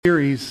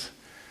Series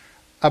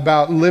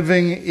about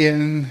living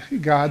in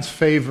God's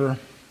favor.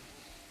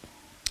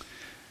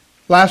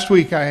 Last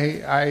week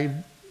I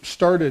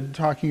started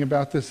talking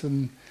about this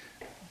and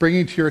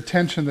bringing to your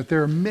attention that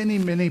there are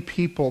many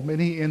people,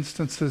 many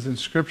instances in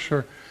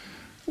Scripture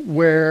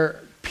where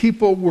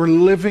people were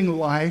living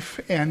life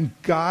and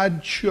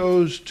God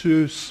chose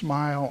to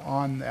smile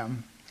on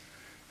them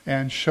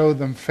and show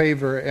them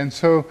favor. And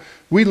so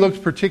we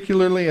looked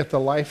particularly at the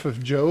life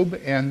of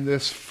Job and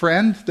this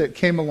friend that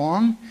came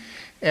along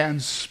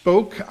and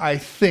spoke, I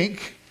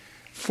think,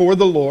 for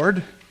the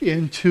Lord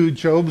into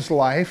Job's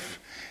life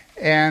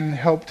and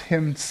helped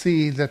him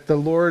see that the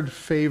Lord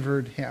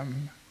favored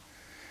him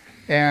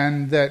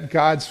and that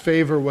God's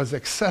favor was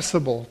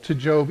accessible to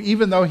Job,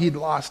 even though he'd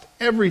lost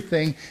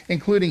everything,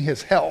 including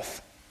his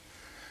health.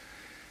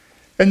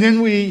 And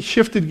then we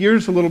shifted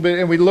gears a little bit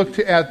and we looked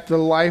at the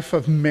life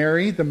of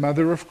Mary, the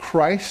mother of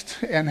Christ,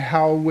 and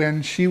how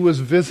when she was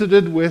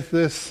visited with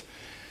this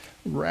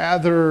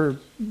rather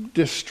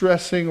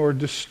distressing or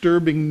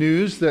disturbing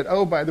news that,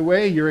 oh, by the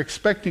way, you're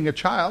expecting a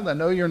child. I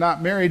know you're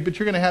not married, but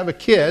you're going to have a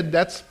kid.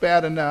 That's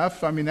bad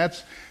enough. I mean,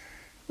 that's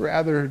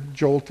rather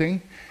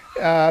jolting.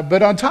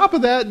 But on top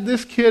of that,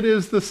 this kid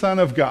is the Son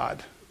of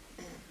God.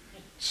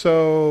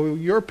 So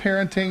your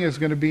parenting is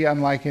going to be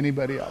unlike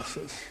anybody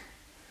else's.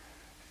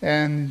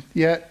 And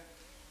yet,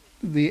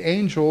 the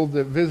angel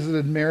that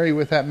visited Mary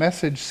with that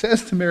message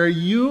says to Mary,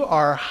 you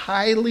are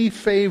highly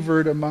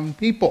favored among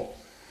people.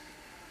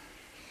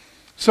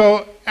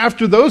 So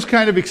after those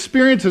kind of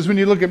experiences, when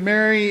you look at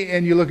Mary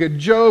and you look at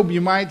Job,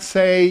 you might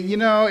say, you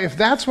know, if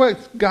that's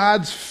what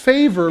God's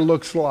favor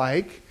looks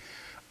like,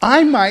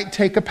 I might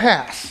take a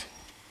pass.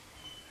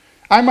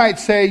 I might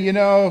say, you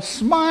know,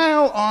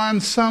 smile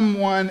on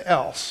someone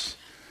else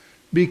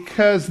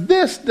because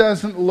this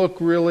doesn't look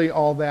really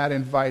all that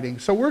inviting.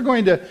 So we're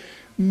going to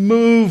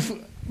move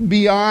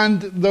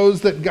beyond those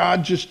that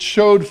God just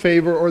showed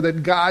favor or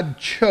that God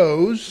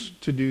chose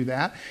to do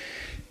that.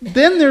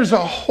 Then there's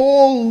a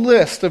whole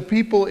list of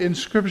people in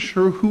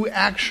Scripture who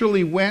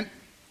actually went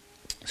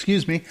to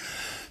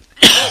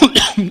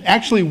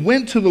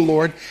the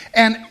Lord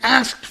and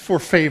asked for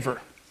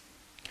favor.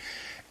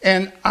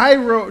 And I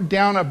wrote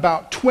down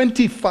about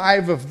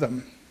 25 of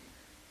them.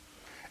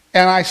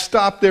 And I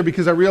stopped there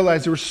because I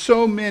realized there were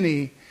so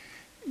many.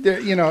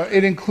 You know,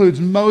 it includes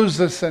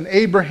Moses and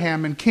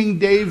Abraham and King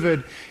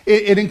David.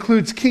 It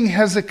includes King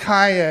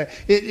Hezekiah.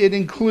 It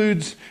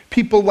includes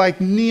people like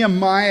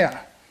Nehemiah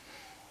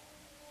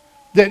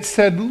that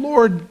said,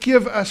 Lord,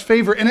 give us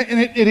favor. And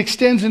it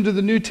extends into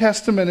the New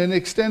Testament and it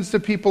extends to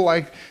people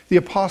like the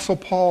Apostle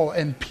Paul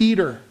and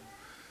Peter.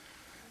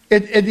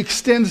 It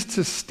extends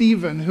to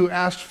Stephen, who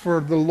asked for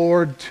the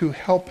Lord to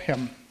help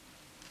him.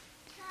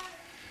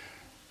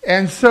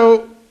 And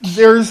so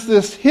there's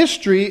this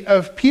history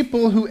of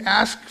people who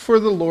ask for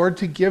the Lord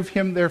to give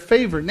him their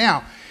favor.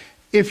 Now,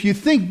 if you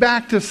think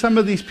back to some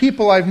of these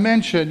people I've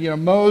mentioned, you know,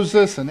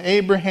 Moses and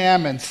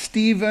Abraham and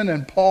Stephen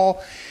and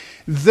Paul,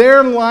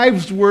 their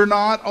lives were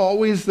not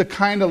always the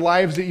kind of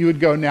lives that you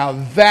would go, now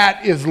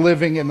that is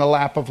living in the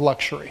lap of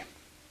luxury.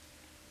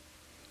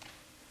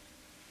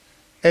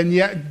 And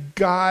yet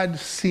God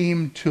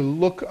seemed to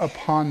look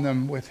upon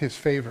them with his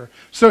favor.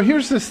 So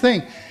here's this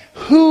thing.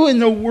 Who in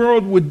the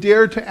world would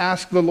dare to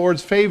ask the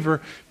Lord's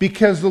favor?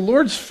 Because the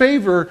Lord's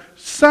favor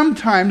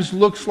sometimes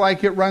looks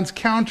like it runs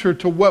counter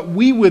to what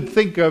we would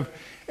think of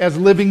as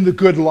living the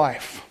good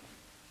life.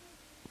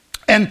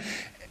 And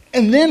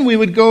then we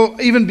would go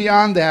even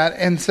beyond that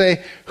and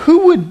say,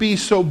 who would be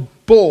so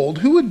bold?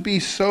 Who would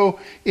be so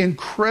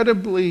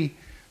incredibly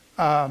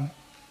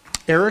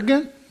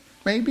arrogant,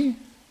 maybe?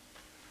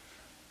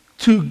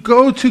 To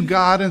go to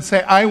God and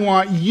say, I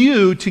want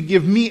you to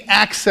give me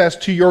access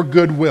to your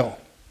goodwill.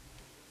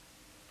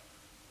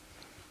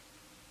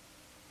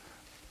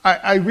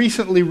 I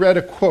recently read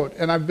a quote,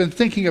 and I've been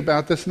thinking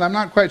about this, and I'm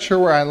not quite sure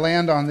where I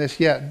land on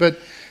this yet, but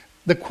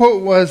the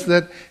quote was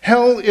that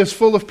hell is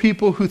full of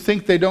people who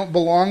think they don't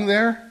belong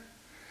there,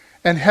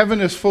 and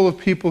heaven is full of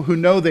people who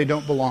know they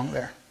don't belong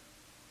there.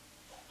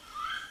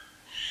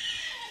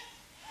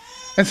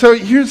 And so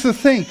here's the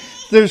thing.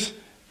 There's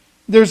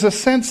a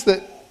sense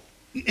that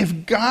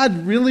if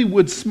God really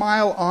would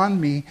smile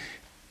on me,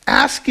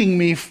 asking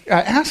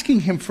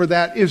him for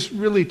that is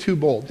really too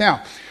bold.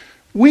 Now,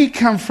 we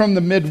come from the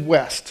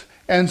Midwest,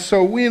 and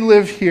so we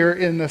live here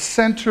in the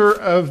center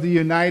of the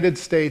United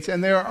States,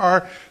 and there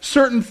are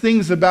certain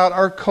things about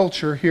our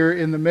culture here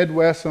in the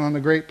Midwest and on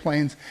the Great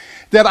Plains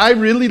that I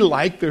really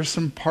like. There's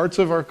some parts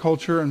of our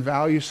culture and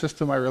value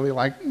system I really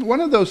like. One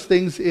of those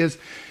things is,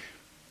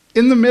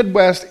 in the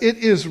Midwest, it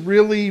is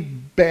really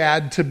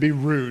bad to be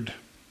rude.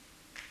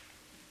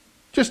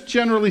 Just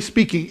generally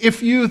speaking.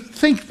 If you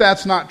think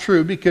that's not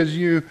true because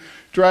you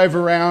drive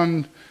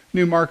around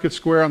New Market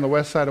Square on the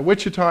west side of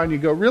Wichita and you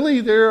go, really,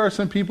 there are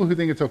some people who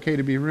think it's okay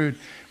to be rude.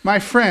 My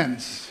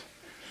friends,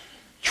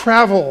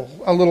 travel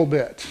a little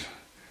bit.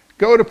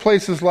 Go to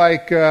places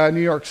like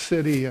New York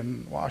City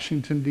and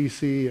Washington,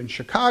 D.C. and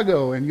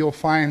Chicago, and you'll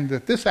find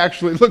that this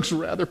actually looks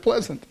rather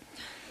pleasant.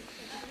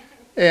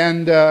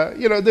 And,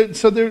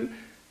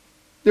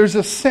 there's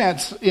a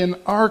sense in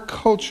our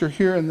culture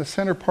here in the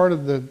center part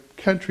of the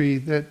country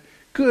that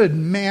good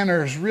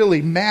manners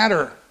really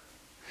matter.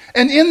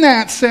 And in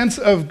that sense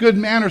of good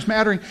manners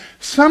mattering,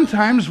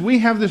 sometimes we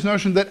have this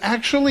notion that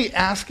actually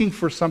asking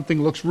for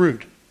something looks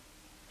rude.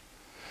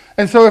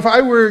 And so if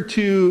I were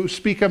to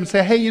speak up and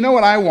say, hey, you know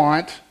what I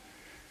want?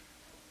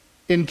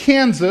 In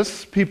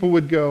Kansas, people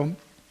would go,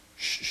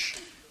 shh,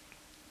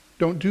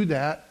 don't do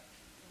that.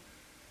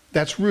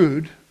 That's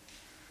rude.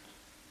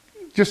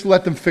 Just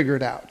let them figure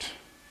it out.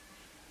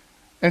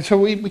 And so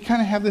we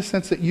kind of have this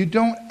sense that you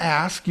don't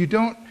ask, you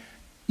don't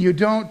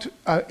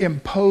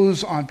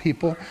impose on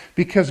people,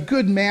 because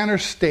good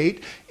manners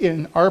state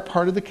in our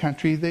part of the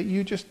country that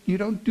you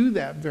don't do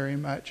that very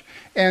much.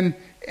 And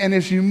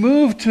as you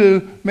move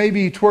to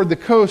maybe toward the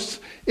coasts,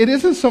 it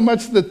isn't so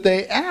much that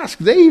they ask.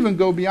 They even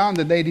go beyond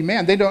the they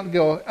demand. They don't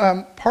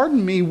go,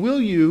 pardon me,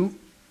 will you?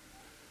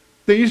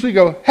 They usually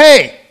go,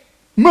 hey,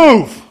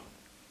 move.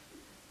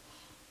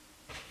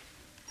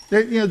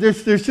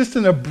 There's just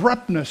an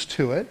abruptness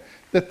to it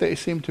that they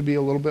seem to be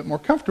a little bit more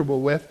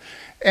comfortable with.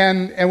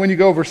 And when you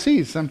go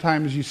overseas,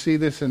 sometimes you see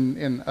this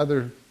in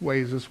other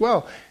ways as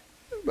well.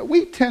 But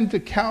we tend to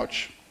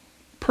couch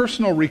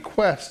personal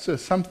requests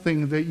as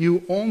something that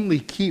you only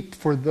keep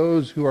for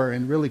those who are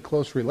in really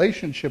close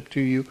relationship to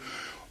you,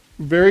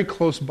 very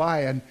close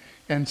by,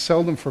 and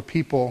seldom for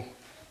people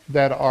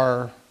that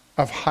are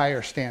of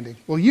higher standing.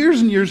 Well,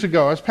 years and years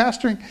ago, I was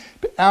pastoring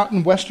out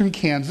in western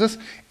Kansas,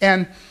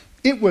 and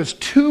it was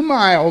 2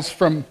 miles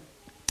from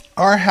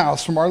our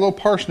house, from our little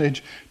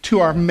parsonage, to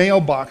our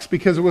mailbox,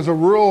 because it was a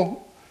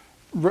rural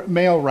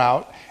mail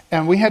route,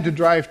 and we had to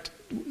drive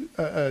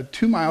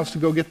 2 miles to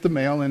go get the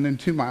mail and then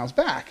 2 miles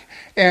back.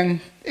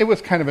 And it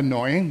was kind of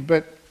annoying,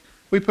 but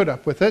we put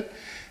up with it.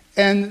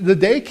 And the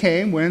day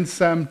came when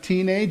some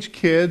teenage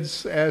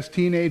kids, as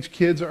teenage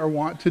kids are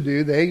wont to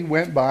do, they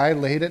went by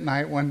late at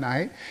night one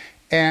night,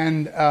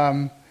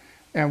 and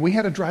we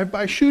had a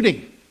drive-by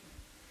shooting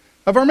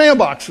of our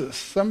mailboxes.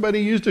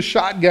 Somebody used a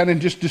shotgun and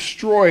just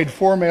destroyed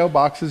 4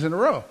 mailboxes in a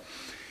row.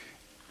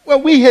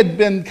 Well, we had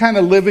been kind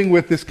of living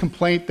with this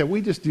complaint that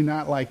we just do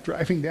not like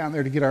driving down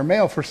there to get our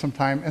mail for some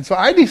time. And so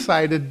I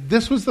decided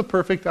this was the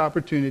perfect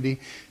opportunity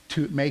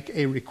to make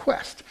a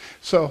request.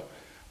 So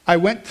I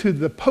went to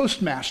the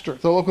postmaster,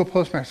 the local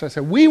postmaster. I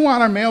said, we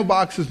want our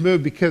mailboxes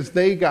moved because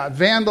they got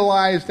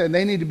vandalized and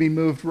they need to be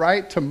moved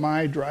right to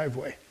my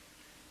driveway.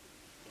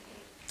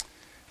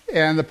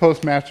 And the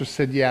postmaster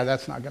said, yeah,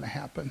 that's not going to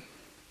happen.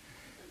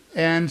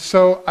 And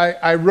so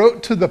I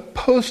wrote to the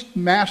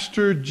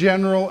Postmaster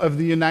General of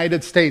the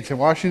United States in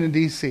Washington,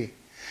 D.C.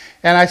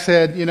 And I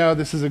said,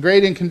 this is a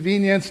great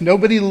inconvenience.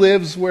 Nobody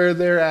lives where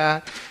they're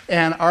at.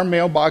 And our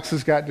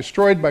mailboxes got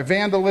destroyed by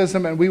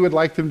vandalism, and we would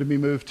like them to be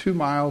moved 2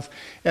 miles.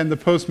 And the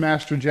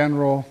Postmaster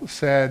General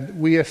said,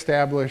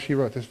 he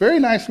wrote this very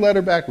nice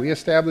letter back. We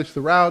established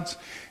the routes,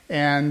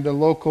 and the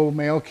local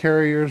mail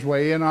carriers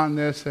weigh in on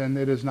this, and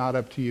it is not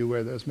up to you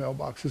where those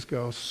mailboxes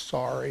go.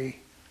 Sorry.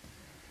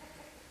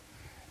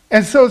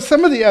 And so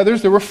some of the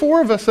others, there were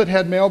 4 of us that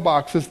had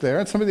mailboxes there,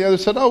 and some of the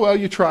others said, oh, well,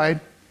 you tried.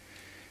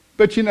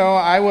 But,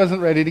 I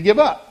wasn't ready to give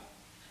up.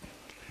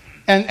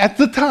 And at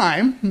the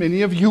time,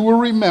 many of you will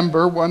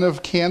remember, one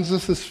of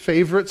Kansas's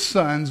favorite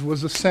sons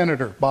was a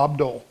senator, Bob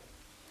Dole.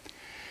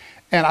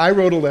 And I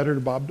wrote a letter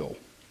to Bob Dole.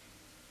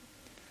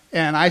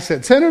 And I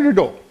said, Senator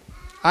Dole,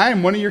 I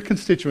am one of your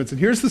constituents, and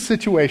here's the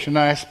situation. And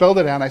I spelled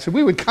it out. I said,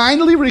 we would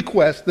kindly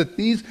request that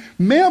these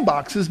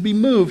mailboxes be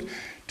moved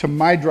to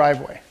my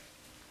driveway.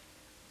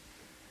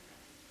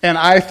 And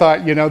I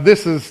thought,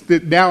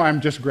 now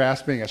I'm just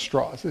grasping at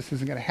straws. This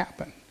isn't going to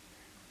happen.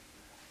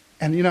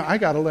 And, I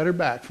got a letter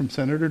back from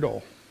Senator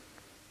Dole.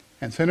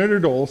 And Senator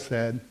Dole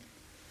said,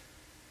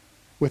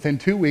 within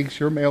 2 weeks,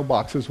 your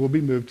mailboxes will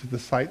be moved to the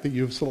site that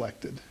you have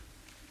selected.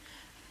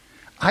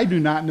 I do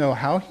not know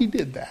how he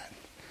did that.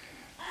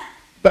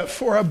 But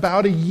for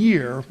about a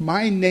year,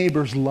 my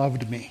neighbors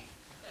loved me.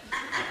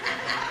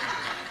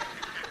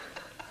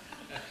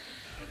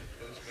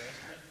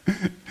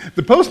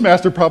 The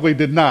postmaster probably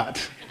did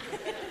not.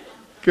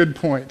 Good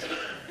point.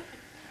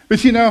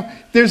 But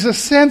there's a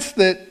sense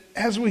that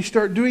as we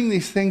start doing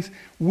these things,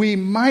 we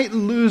might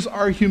lose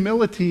our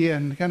humility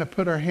and kind of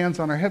put our hands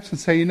on our hips and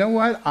say, you know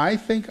what, I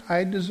think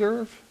I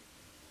deserve.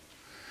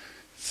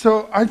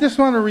 So I just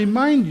want to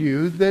remind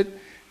you that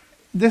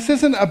this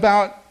isn't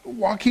about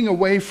walking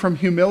away from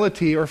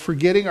humility or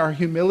forgetting our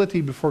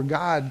humility before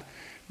God,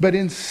 but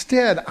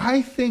instead,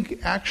 I think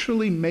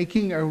actually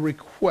making a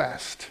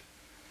request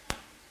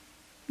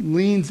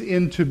leans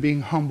into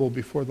being humble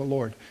before the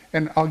Lord.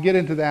 And I'll get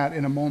into that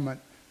in a moment.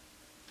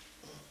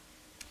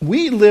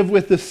 We live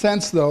with the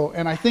sense, though,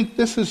 and I think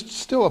this is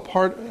still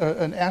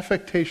an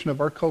affectation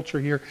of our culture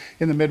here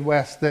in the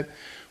Midwest, that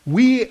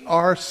we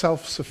are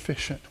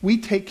self-sufficient. We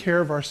take care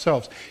of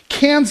ourselves.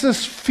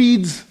 Kansas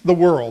feeds the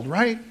world,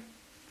 right?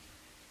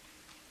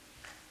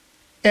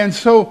 And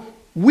so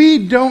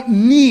we don't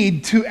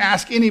need to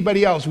ask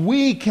anybody else.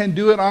 We can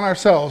do it on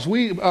ourselves.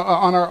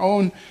 On our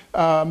own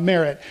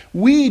merit.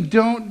 We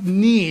don't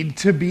need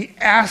to be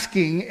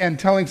asking and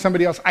telling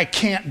somebody else, I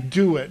can't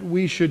do it.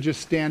 We should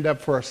just stand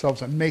up for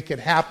ourselves and make it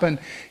happen.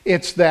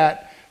 It's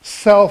that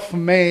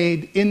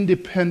self-made,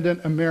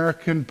 independent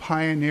American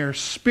pioneer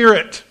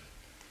spirit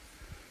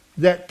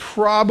that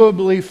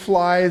probably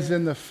flies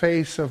in the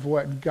face of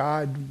what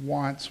God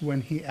wants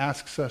when he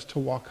asks us to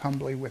walk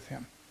humbly with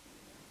him.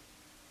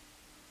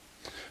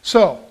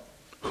 So,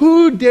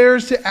 who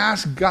dares to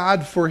ask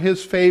God for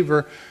his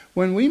favor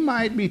when we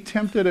might be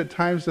tempted at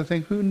times to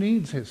think, who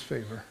needs his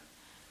favor?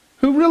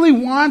 Who really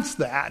wants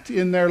that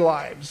in their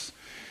lives?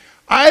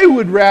 I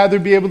would rather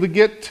be able to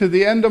get to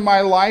the end of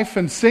my life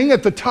and sing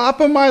at the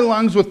top of my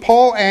lungs with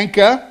Paul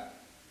Anka,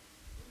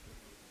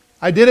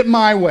 I did it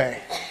my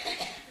way.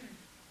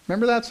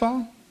 Remember that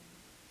song?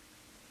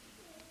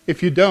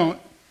 If you don't,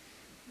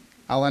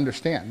 I'll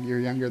understand. You're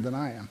younger than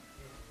I am.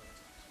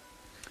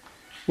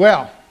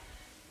 Well,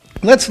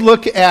 let's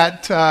look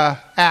at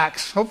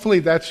Acts. Hopefully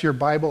that's your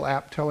Bible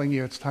app telling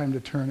you it's time to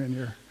turn in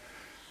your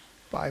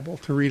Bible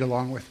to read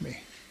along with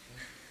me.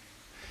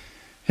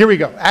 Here we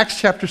go. Acts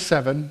chapter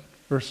 7,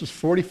 verses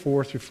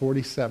 44 through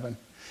 47.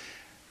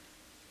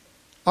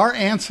 Our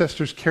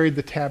ancestors carried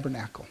the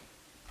tabernacle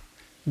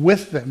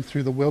with them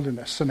through the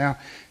wilderness. So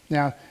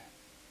now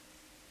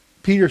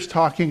Peter's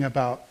talking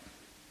about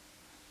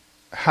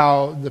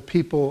how the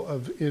people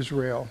of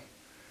Israel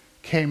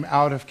came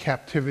out of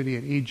captivity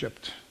in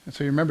Egypt. And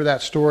so you remember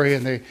that story,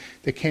 and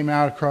they came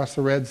out across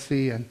the Red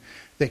Sea, and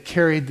they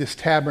carried this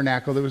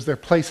tabernacle that was their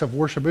place of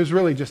worship. It was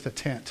really just a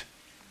tent.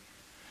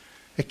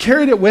 They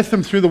carried it with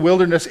them through the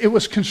wilderness. It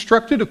was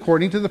constructed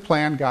according to the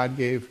plan God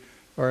gave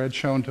or had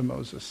shown to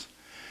Moses.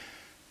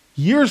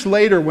 Years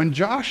later, when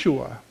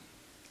Joshua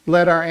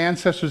led our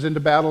ancestors into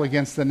battle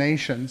against the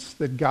nations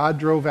that God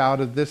drove out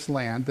of this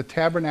land, the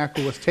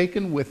tabernacle was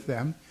taken with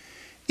them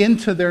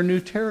into their new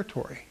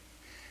territory.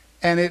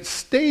 And it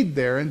stayed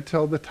there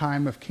until the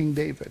time of King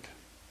David.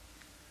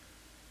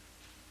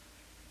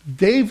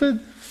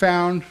 David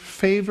found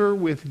favor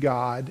with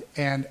God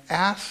and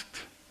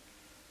asked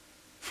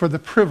for the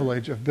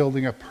privilege of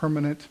building a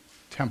permanent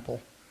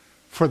temple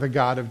for the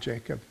God of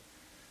Jacob.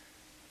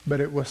 But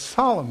it was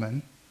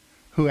Solomon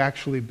who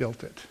actually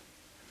built it.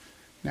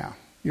 Now,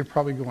 you're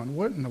probably going,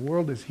 what in the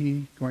world is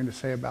he going to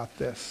say about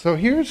this? So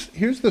here's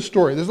the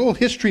story. There's a little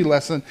history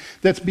lesson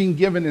that's being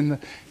given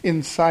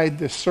inside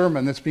this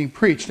sermon that's being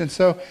preached. And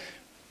so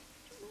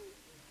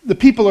the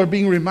people are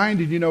being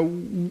reminded,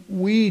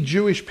 we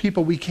Jewish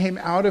people, we came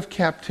out of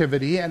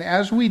captivity. And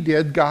as we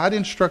did, God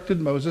instructed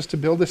Moses to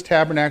build this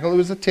tabernacle. It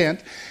was a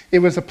tent. It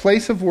was a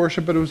place of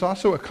worship, but it was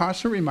also a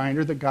constant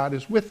reminder that God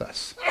is with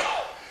us.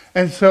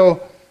 And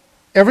so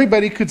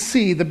everybody could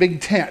see the big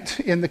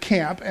tent in the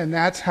camp, and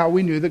that's how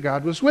we knew that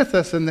God was with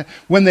us. And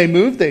when they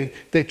moved,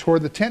 they tore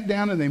the tent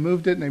down, and they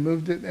moved it, and they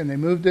moved it, and they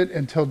moved it,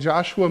 until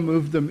Joshua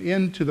moved them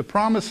into the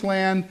promised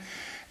land,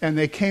 and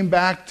they came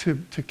back to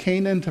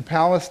Canaan, to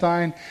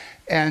Palestine,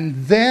 and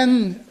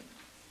then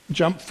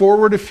jump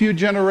forward a few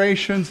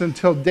generations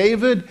until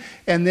David,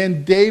 and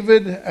then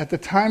David, at the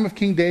time of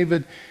King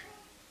David,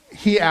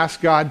 he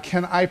asked God,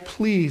 can I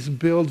please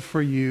build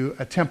for you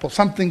a temple,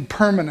 something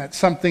permanent,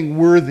 something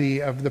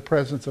worthy of the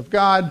presence of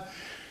God?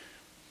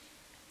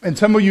 And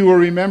some of you will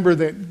remember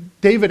that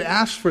David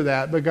asked for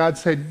that, but God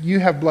said, you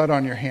have blood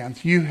on your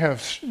hands. You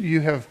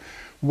have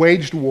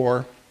waged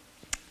war.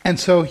 And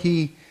so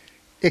he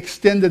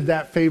extended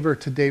that favor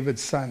to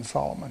David's son,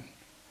 Solomon.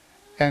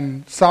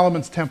 And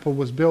Solomon's temple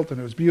was built, and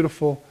it was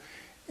beautiful,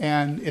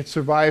 and it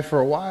survived for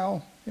a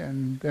while.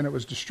 And then it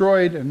was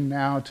destroyed, and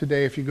now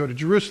today, if you go to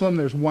Jerusalem,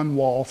 there's one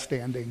wall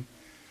standing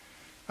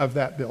of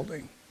that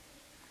building.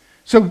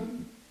 So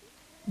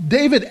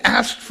David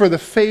asked for the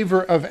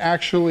favor of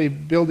actually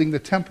building the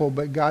temple,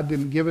 but God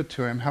didn't give it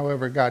to him.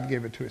 However, God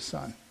gave it to his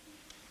son.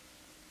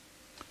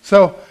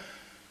 So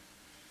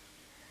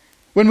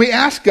when we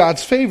ask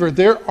God's favor,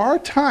 there are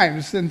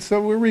times, and so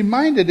we're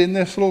reminded in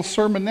this little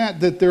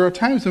sermonette that there are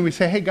times when we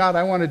say, hey, God,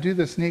 I want to do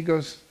this. And he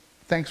goes,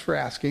 thanks for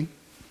asking.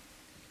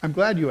 I'm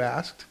glad you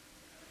asked.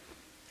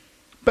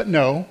 But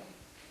no,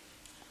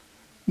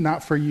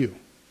 not for you.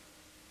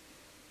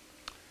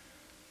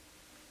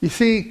 You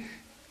see,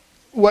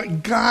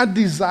 what God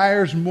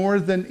desires more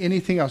than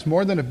anything else,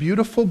 more than a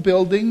beautiful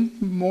building,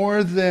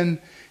 more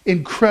than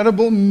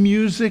incredible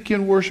music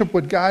and worship,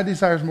 what God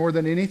desires more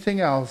than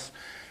anything else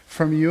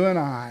from you and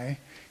I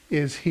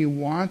is he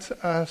wants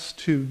us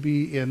to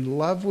be in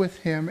love with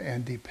him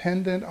and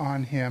dependent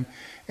on him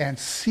and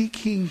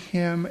seeking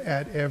him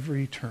at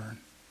every turn.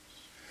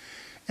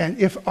 And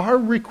if our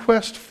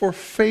request for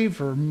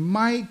favor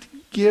might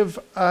give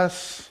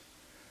us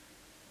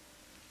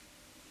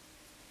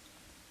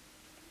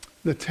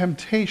the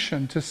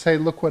temptation to say,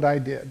 look what I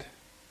did,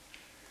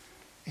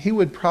 he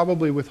would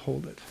probably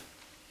withhold it.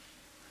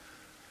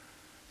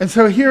 And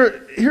so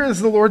here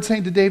is the Lord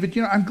saying to David,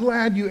 I'm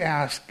glad you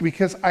asked,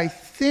 because I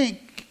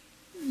think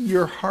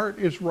your heart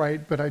is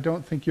right, but I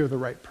don't think you're the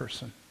right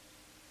person.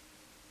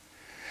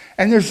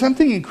 And there's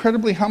something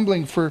incredibly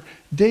humbling for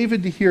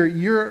David to hear,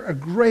 you're a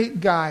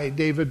great guy,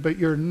 David, but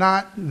you're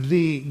not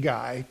the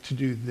guy to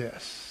do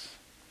this.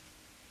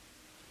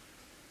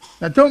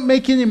 Now, don't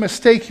make any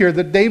mistake here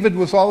that David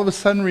was all of a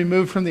sudden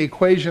removed from the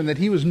equation, that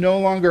he was no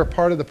longer a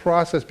part of the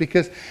process,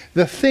 because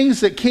the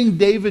things that King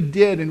David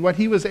did and what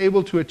he was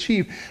able to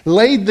achieve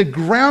laid the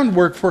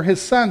groundwork for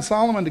his son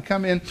Solomon to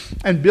come in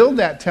and build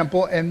that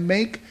temple and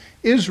make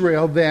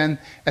Israel then,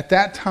 at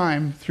that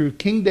time, through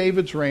King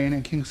David's reign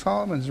and King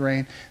Solomon's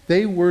reign,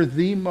 they were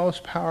the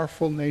most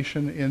powerful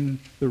nation in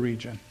the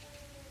region.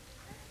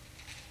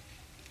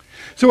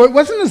 So it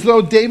wasn't as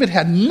though David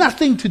had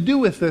nothing to do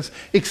with this,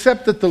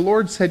 except that the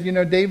Lord said, you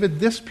know, David,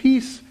 this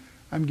piece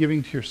I'm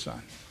giving to your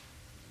son.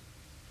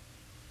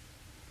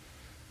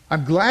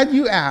 I'm glad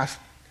you asked,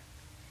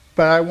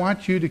 but I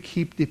want you to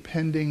keep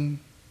depending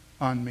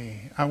on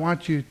me. I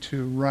want you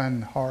to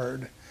run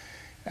hard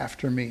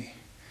after me.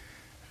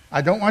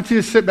 I don't want you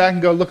to sit back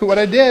and go, look at what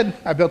I did.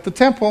 I built the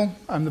temple.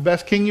 I'm the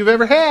best king you've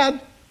ever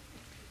had.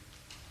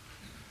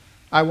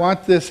 I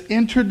want this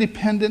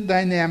interdependent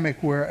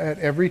dynamic where at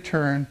every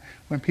turn,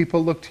 when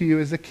people look to you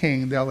as a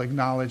king, they'll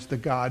acknowledge the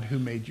God who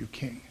made you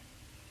king.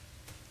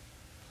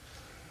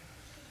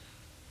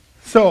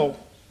 So,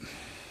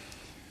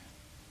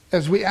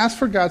 as we ask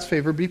for God's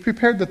favor, be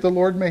prepared that the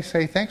Lord may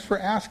say, thanks for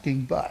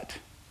asking, but.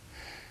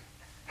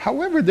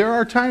 However, there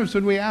are times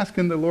when we ask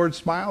and the Lord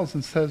smiles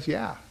and says,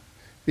 yeah.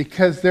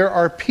 Because there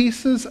are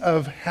pieces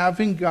of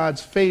having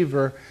God's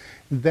favor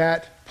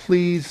that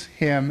please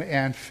him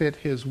and fit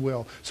his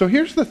will. So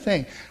here's the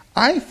thing.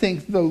 I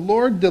think the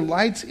Lord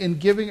delights in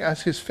giving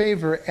us his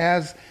favor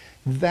as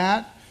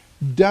that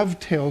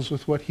dovetails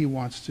with what he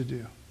wants to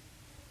do.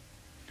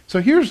 So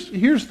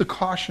here's the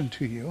caution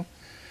to you.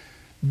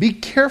 Be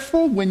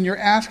careful when you're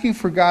asking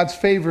for God's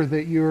favor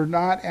that you're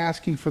not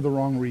asking for the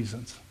wrong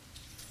reasons.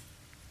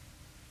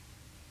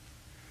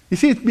 You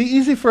see, it'd be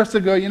easy for us to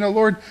go, you know,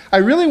 Lord, I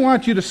really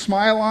want you to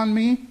smile on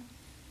me,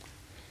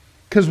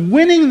 because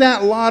winning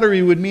that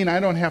lottery would mean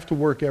I don't have to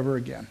work ever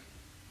again.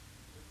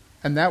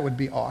 And that would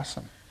be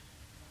awesome.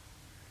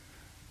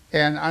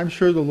 And I'm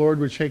sure the Lord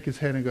would shake his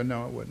head and go,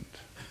 no, it wouldn't.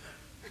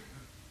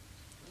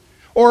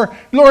 Or,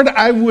 Lord,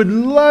 I would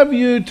love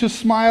you to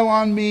smile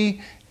on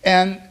me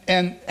and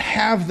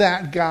have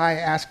that guy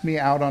ask me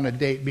out on a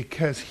date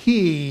because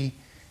he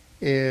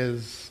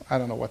is, I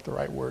don't know what the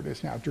right word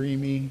is now,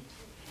 dreamy,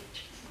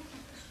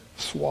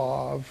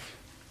 suave.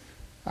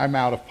 I'm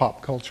out of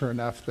pop culture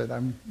enough that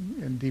I'm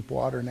in deep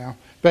water now.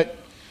 But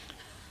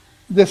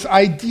this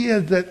idea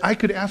that I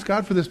could ask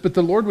God for this, but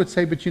the Lord would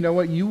say, but you know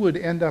what? You would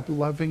end up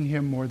loving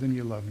him more than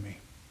you love me.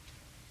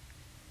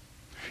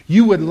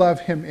 You would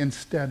love him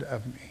instead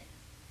of me.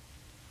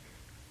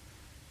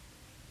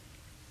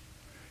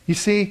 You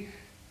see,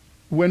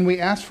 when we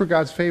ask for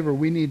God's favor,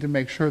 we need to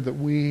make sure that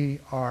we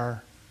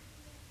are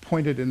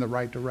pointed in the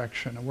right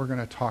direction. And we're going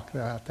to talk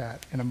about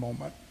that in a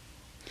moment.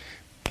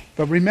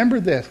 But remember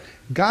this,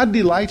 God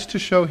delights to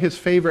show his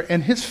favor,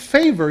 and his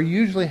favor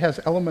usually has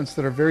elements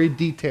that are very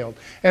detailed.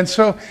 And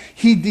so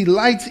he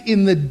delights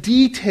in the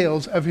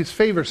details of his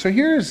favor. So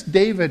here's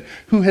David,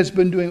 who has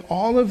been doing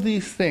all of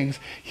these things.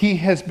 He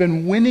has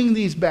been winning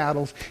these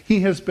battles. He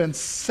has been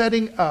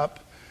setting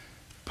up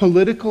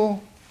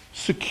political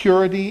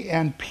security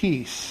and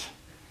peace.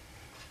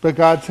 But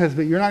God says,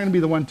 but you're not going to be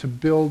the one to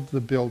build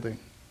the building.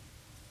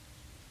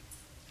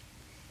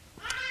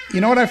 You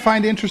know what I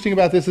find interesting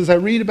about this is I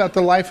read about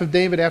the life of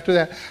David after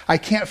that. I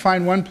can't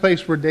find one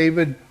place where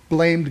David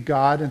blamed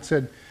God and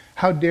said,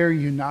 how dare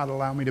you not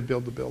allow me to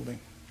build the building?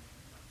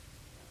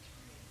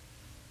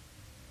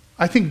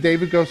 I think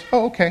David goes,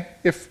 oh, okay.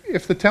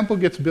 If the temple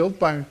gets built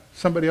by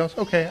somebody else,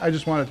 okay, I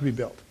just want it to be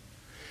built.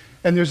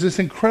 And there's this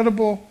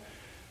incredible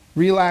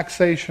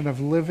relaxation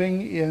of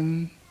living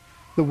in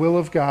the will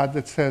of God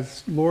that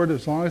says, Lord,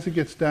 as long as it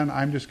gets done,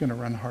 I'm just going to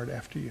run hard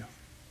after you.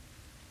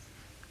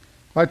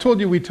 Well, I told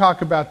you we'd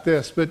talk about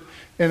this, but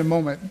in a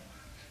moment.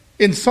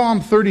 In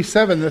Psalm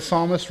 37, the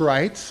psalmist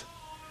writes,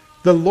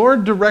 the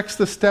Lord directs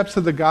the steps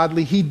of the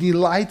godly. He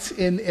delights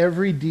in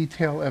every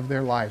detail of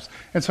their lives.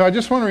 And so I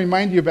just want to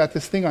remind you about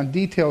this thing on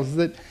details,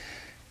 that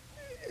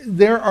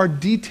there are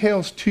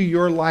details to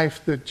your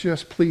life that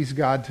just please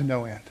God to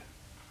no end.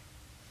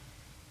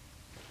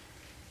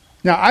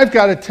 Now, I've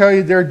got to tell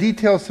you, there are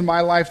details to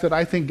my life that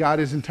I think God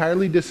is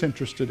entirely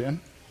disinterested in.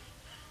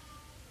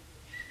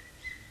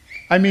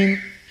 I mean,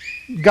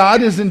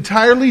 God is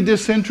entirely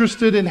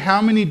disinterested in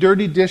how many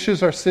dirty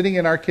dishes are sitting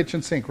in our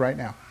kitchen sink right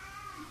now.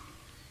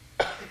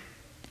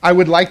 I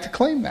would like to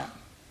claim that.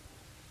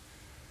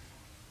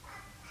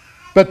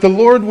 But the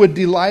Lord would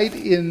delight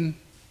in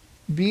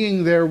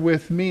being there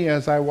with me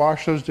as I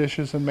wash those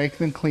dishes and make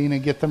them clean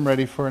and get them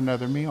ready for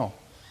another meal.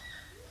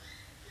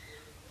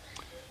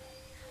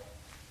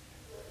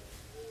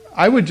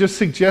 I would just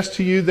suggest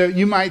to you that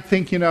you might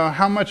think, you know,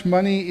 how much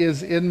money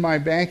is in my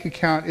bank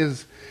account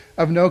is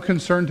of no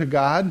concern to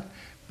God.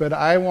 But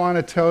I want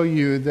to tell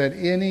you that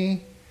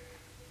any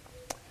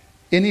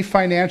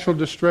financial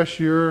distress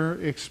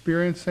you're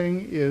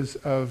experiencing is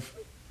of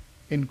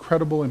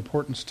incredible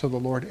importance to the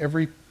Lord.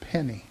 Every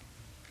penny.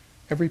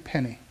 every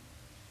penny.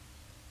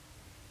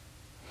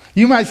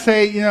 You might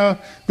say,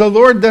 the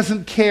Lord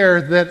doesn't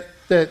care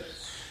that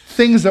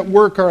things at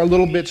work are a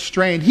little bit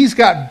strained. He's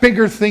got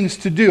bigger things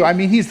to do. I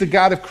mean, he's the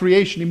God of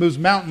creation. He moves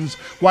mountains.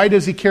 Why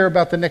does he care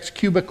about the next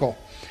cubicle?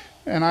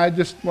 And I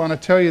just want to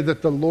tell you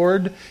that the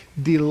Lord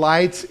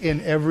delights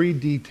in every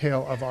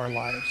detail of our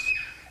lives.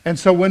 And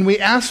so when we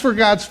ask for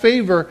God's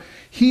favor,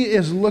 he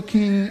is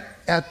looking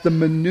at the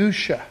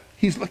minutia.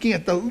 He's looking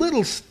at the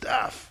little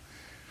stuff.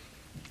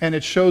 And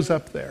it shows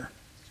up there.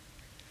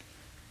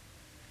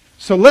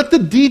 So let the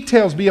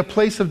details be a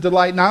place of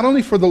delight, not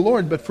only for the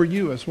Lord, but for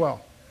you as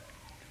well.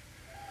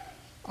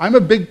 I'm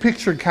a big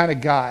picture kind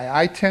of guy.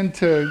 I tend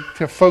to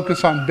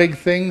focus on big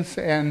things,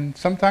 and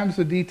sometimes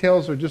the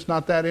details are just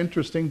not that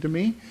interesting to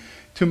me,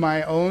 to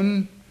my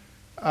own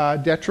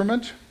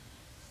detriment.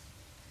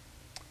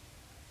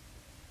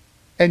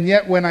 And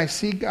yet when I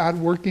see God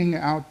working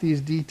out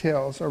these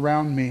details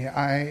around me,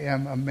 I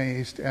am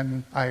amazed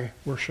and I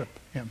worship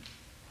him.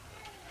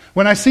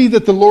 When I see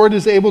that the Lord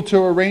is able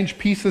to arrange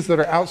pieces that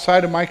are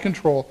outside of my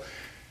control,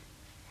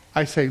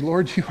 I say,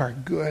 Lord, you are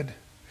good.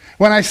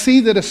 When I see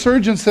that a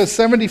surgeon says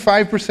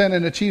 75%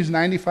 and achieves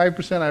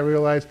 95%, I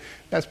realize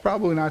that's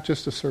probably not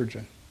just a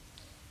surgeon.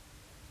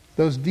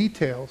 Those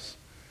details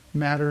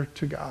matter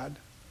to God.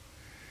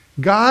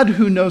 God,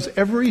 who knows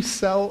every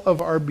cell of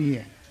our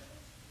being,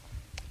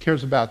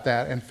 cares about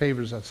that and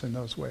favors us in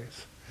those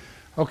ways.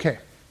 Okay.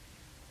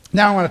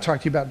 Now I want to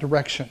talk to you about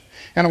direction.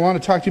 And I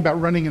want to talk to you about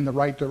running in the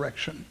right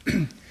direction.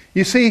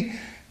 You see,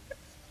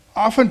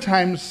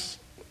 oftentimes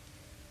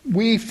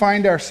we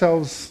find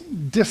ourselves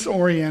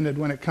disoriented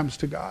when it comes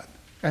to God.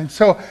 And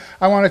so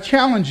I want to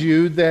challenge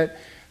you that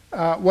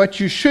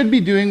what you should be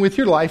doing with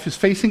your life is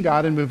facing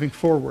God and moving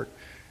forward.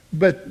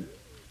 But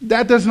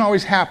that doesn't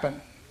always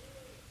happen.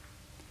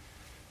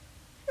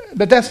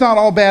 But that's not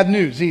all bad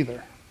news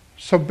either.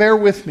 So bear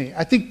with me.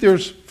 I think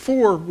there's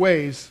 4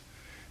 ways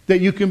that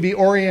you can be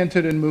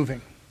oriented and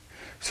moving.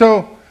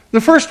 So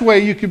the first way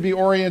you can be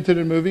oriented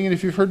and moving, and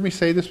if you've heard me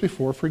say this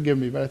before, forgive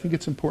me, but I think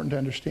it's important to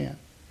understand,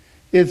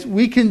 is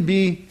we can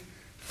be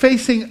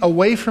facing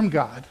away from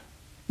God,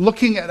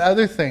 looking at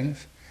other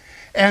things,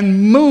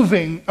 and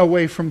moving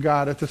away from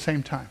God at the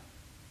same time.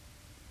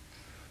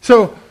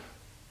 So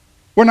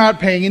we're not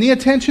paying any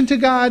attention to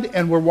God,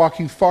 and we're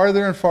walking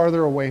farther and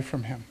farther away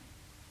from him.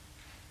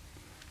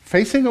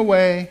 Facing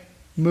away,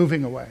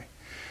 moving away.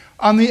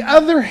 On the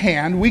other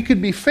hand, we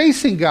could be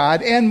facing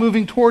God and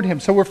moving toward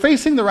him. So we're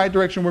facing the right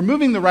direction, we're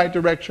moving the right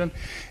direction,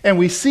 and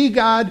we see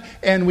God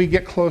and we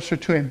get closer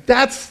to him.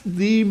 That's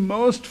the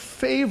most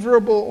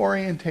favorable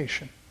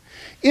orientation.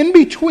 In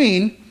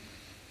between,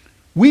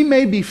 we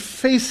may be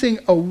facing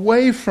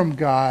away from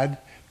God,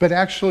 but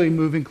actually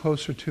moving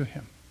closer to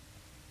him.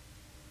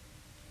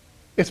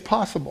 It's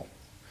possible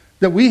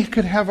that we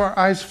could have our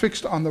eyes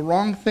fixed on the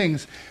wrong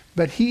things,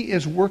 but he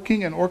is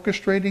working and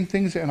orchestrating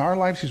things in our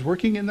lives. He's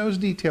working in those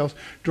details,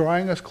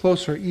 drawing us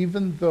closer,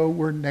 even though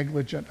we're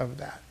negligent of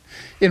that.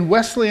 In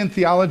Wesleyan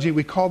theology,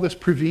 we call this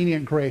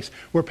prevenient grace.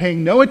 We're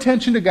paying no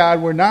attention to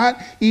God. We're not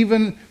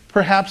even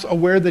perhaps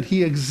aware that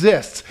he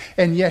exists.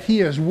 And yet he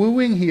is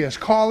wooing, he is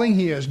calling,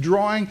 he is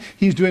drawing.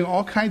 He's doing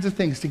all kinds of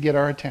things to get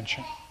our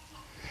attention.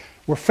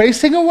 We're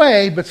facing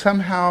away, but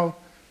somehow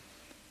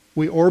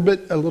we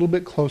orbit a little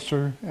bit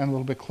closer and a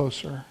little bit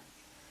closer.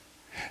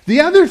 The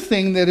other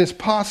thing that is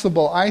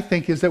possible, I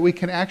think, is that we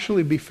can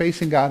actually be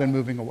facing God and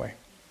moving away.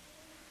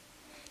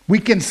 We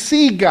can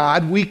see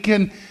God. We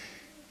can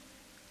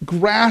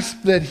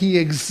grasp that he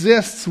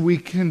exists. We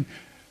can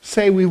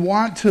say we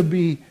want to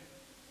be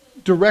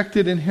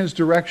directed in his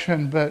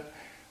direction, but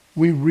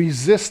we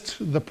resist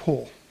the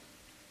pull.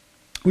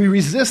 We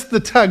resist the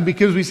tug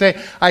because we say,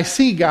 I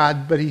see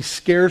God, but he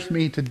scares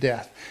me to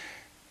death.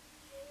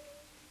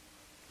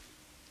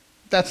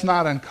 That's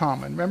not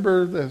uncommon.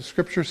 Remember, the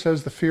scripture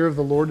says the fear of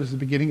the Lord is the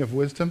beginning of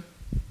wisdom?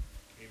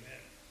 Amen.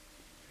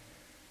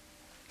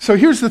 So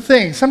here's the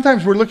thing.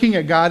 Sometimes we're looking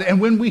at God, and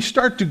when we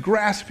start to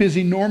grasp his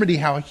enormity,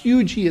 how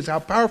huge he is, how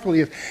powerful he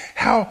is,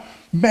 how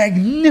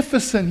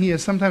magnificent he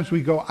is, sometimes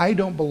we go, I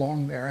don't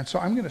belong there, and so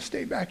I'm going to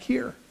stay back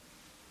here.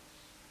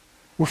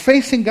 We're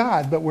facing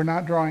God, but we're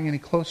not drawing any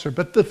closer.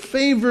 But the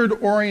favored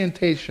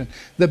orientation,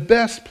 the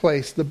best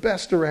place, the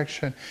best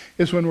direction,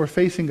 is when we're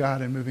facing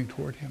God and moving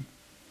toward him.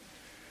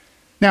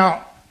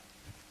 Now,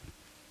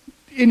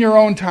 in your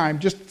own time,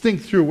 just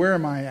think through, where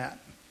am I at?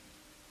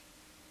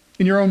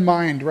 In your own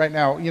mind right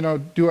now,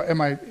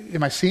 am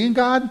I seeing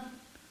God?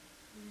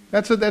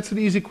 That's an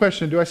easy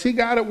question. Do I see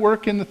God at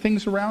work in the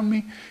things around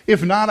me?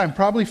 If not, I'm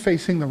probably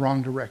facing the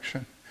wrong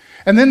direction.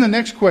 And then the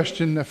next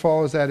question that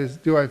follows that is,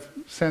 do I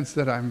sense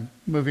that I'm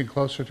moving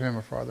closer to him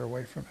or farther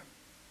away from him?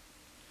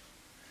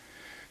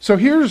 So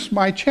here's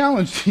my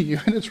challenge to you,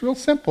 and it's real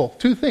simple.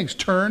 2 things,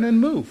 turn and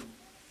move.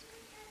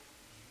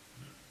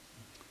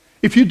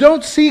 If you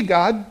don't see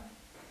God,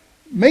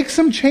 make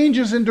some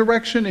changes in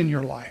direction in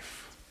your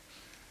life.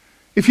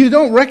 If you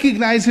don't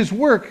recognize his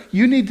work,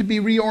 you need to be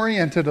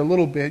reoriented a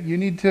little bit. You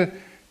need to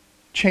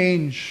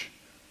change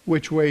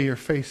which way you're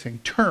facing.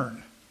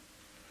 Turn.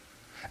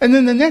 And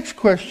then the next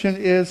question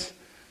is,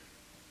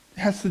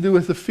 has to do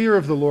with the fear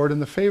of the Lord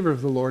and the favor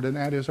of the Lord, and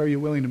that is, are you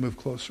willing to move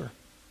closer?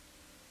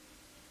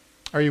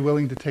 Are you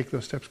willing to take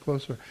those steps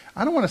closer?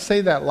 I don't want to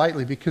say that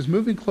lightly, because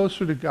moving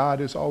closer to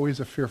God is always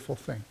a fearful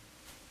thing.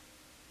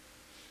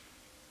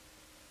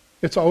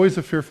 It's always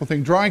a fearful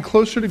thing. Drawing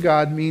closer to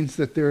God means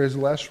that there is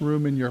less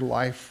room in your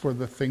life for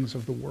the things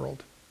of the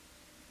world.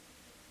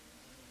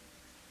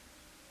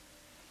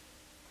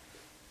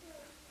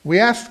 We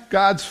ask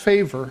God's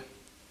favor.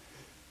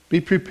 Be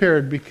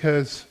prepared,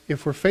 because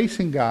if we're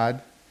facing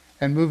God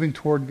and moving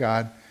toward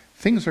God,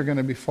 things are going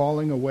to be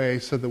falling away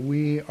so that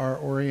we are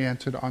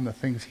oriented on the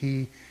things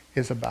He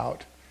is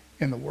about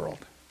in the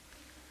world.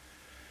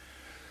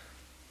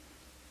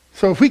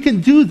 So if we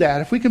can do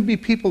that, if we can be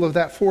people of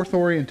that fourth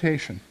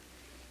orientation,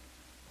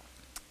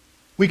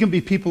 we can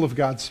be people of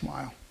God's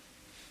smile.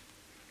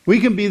 We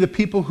can be the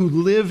people who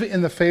live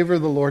in the favor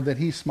of the Lord that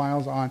He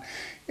smiles on.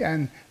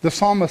 And the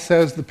psalmist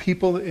says, the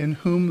people in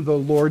whom the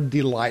Lord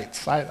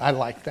delights. I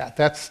like that.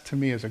 That's, to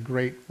me, is a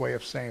great way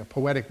of saying, a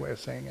poetic way of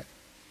saying it.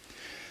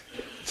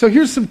 So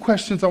here's some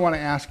questions I want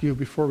to ask you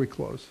before we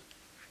close.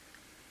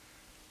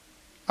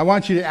 I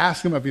want you to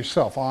ask them of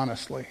yourself,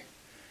 honestly.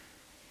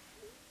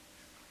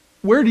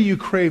 Where do you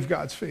crave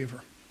God's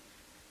favor?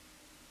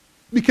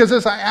 Because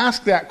as I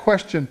ask that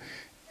question,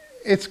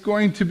 it's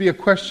going to be a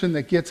question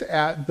that gets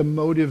at the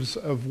motives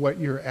of what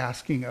you're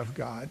asking of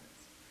God.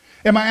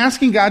 Am I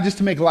asking God just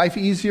to make life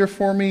easier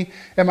for me?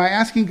 Am I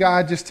asking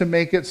God just to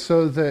make it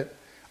so that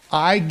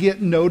I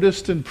get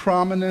noticed and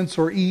prominence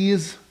or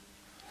ease?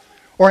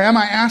 Or am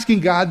I asking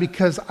God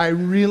because I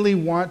really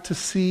want to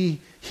see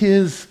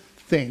His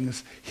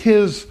things,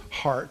 His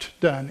heart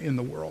done in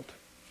the world?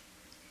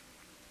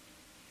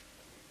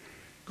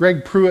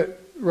 Greg Pruitt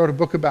wrote a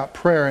book about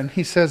prayer, and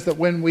he says that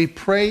when we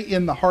pray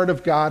in the heart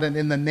of God and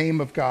in the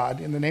name of God,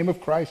 in the name of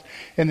Christ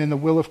and in the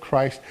will of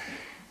Christ,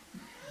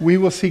 we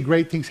will see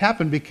great things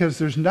happen, because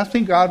there's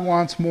nothing God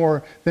wants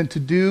more than to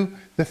do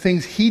the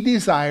things He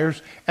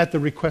desires at the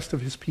request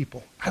of His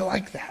people. I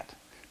like that.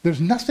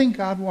 There's nothing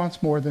God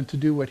wants more than to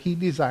do what He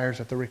desires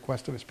at the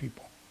request of His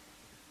people.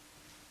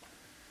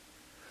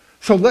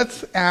 So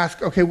let's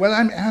ask, okay, what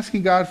I'm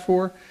asking God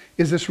for,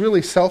 is this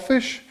really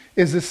selfish?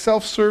 Is this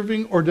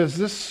self-serving, or does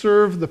this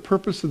serve the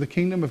purpose of the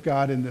kingdom of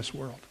God in this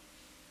world?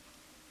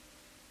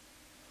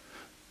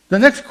 The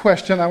next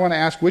question I want to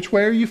ask, which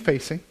way are you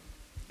facing?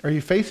 Are you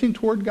facing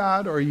toward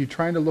God, or are you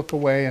trying to look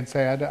away and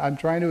say, I'm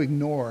trying to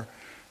ignore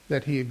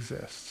that He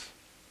exists,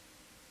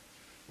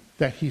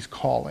 that He's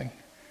calling,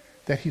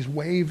 that He's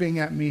waving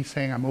at me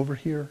saying, I'm over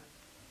here?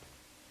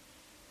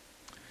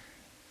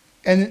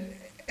 And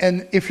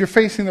if you're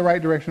facing the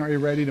right direction, are you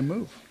ready to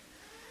move?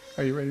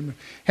 Are you ready to move?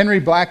 Henry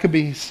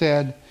Blackaby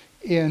said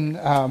in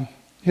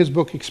his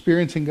book,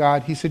 Experiencing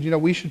God, he said,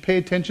 we should pay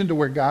attention to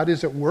where God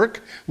is at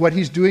work, what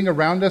He's doing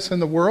around us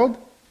in the world.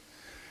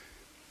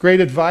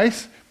 Great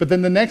advice. But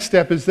then the next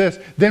step is this.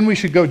 Then we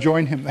should go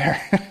join Him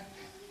there.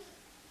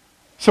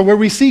 So where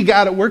we see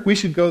God at work, we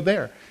should go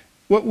there.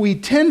 What we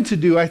tend to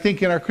do, I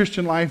think, in our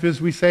Christian life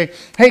is we say,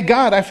 hey,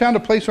 God, I found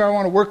a place where I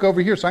want to work over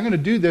here, so I'm going to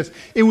do this.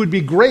 It would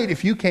be great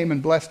if you came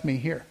and blessed me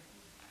here.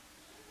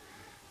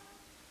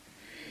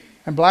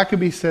 And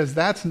Blackaby says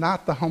that's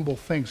not the humble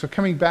thing. So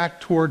coming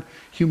back toward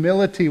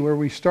humility where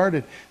we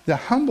started, the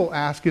humble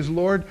ask is,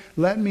 Lord,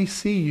 let me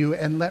see you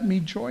and let me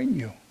join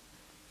you.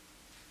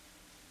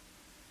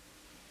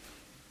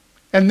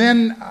 And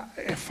then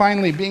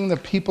finally, being the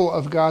people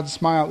of God's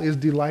smile is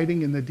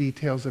delighting in the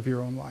details of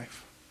your own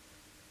life.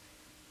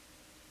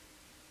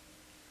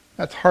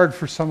 That's hard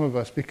for some of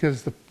us,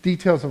 because the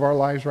details of our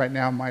lives right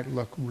now might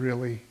look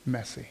really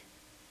messy.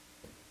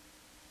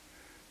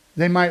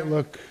 They might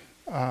look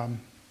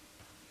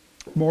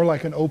more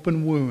like an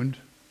open wound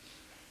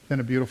than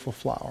a beautiful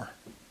flower.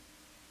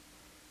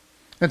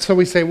 And so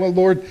we say, well,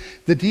 Lord,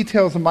 the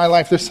details of my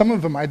life, there's some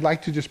of them I'd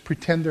like to just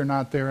pretend they're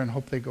not there and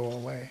hope they go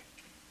away.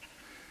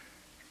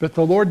 But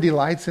the Lord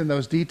delights in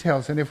those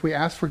details, and if we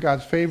ask for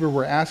God's favor,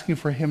 we're asking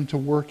for Him to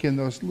work in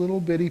those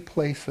little bitty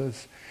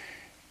places.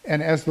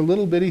 And as the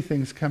little bitty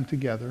things come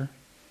together,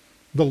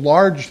 the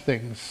large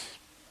things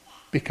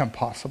become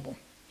possible.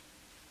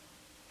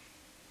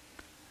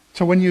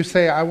 So when you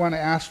say, I want to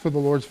ask for the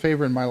Lord's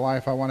favor in my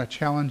life, I want to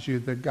challenge you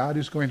that God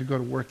is going to go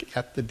to work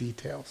at the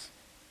details,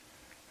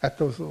 at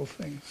those little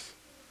things.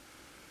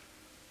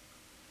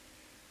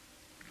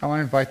 I want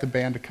to invite the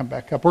band to come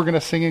back up. We're going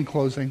to sing in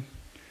closing.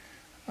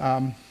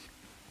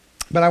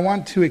 But I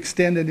want to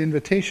extend an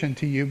invitation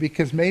to you,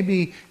 because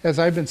maybe as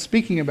I've been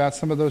speaking about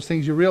some of those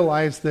things, you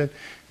realize that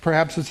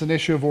perhaps it's an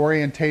issue of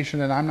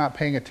orientation and I'm not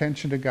paying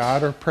attention to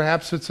God, or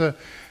perhaps it's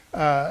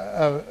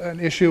an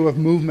issue of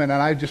movement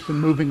and I've just been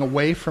moving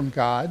away from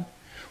God,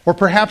 or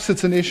perhaps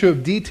it's an issue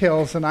of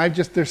details and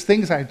there's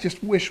things I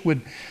just wish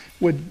would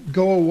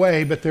go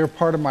away, but they're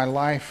part of my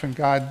life and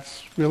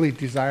God's really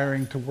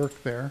desiring to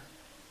work there.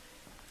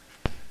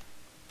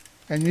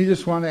 And you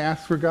just want to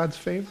ask for God's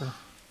favor.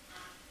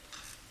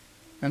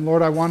 And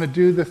Lord, I want to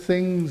do the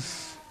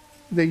things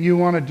that you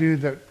want to do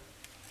that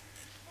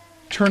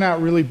turn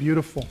out really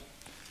beautiful,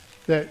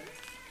 that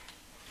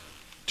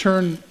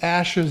turn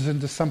ashes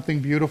into something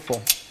beautiful.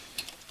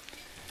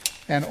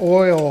 And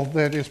oil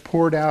that is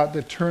poured out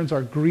that turns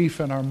our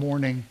grief and our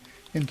mourning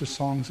into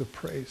songs of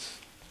praise.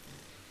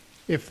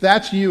 If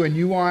that's you and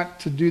you want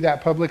to do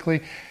that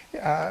publicly,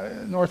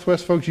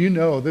 Northwest folks, you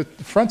know that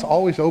the front's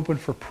always open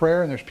for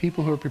prayer, and there's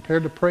people who are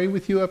prepared to pray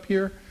with you up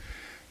here.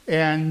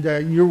 And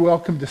you're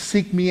welcome to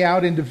seek me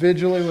out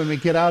individually when we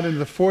get out into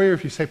the foyer.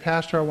 If you say,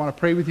 Pastor, I want to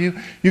pray with you,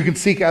 you can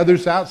seek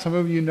others out. Some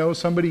of you know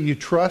somebody you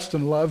trust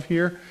and love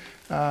here,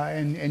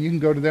 and you can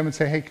go to them and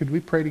say, hey, could we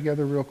pray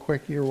together real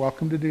quick? You're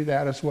welcome to do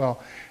that as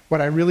well.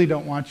 What I really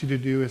don't want you to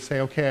do is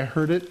say, okay, I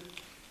heard it,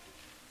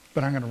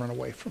 but I'm going to run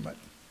away from it.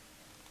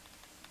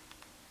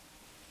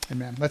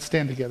 Amen. Let's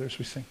stand together as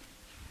we sing.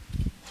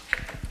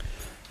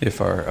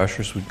 If our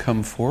ushers would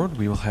come forward,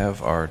 we will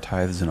have our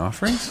tithes and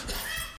offerings.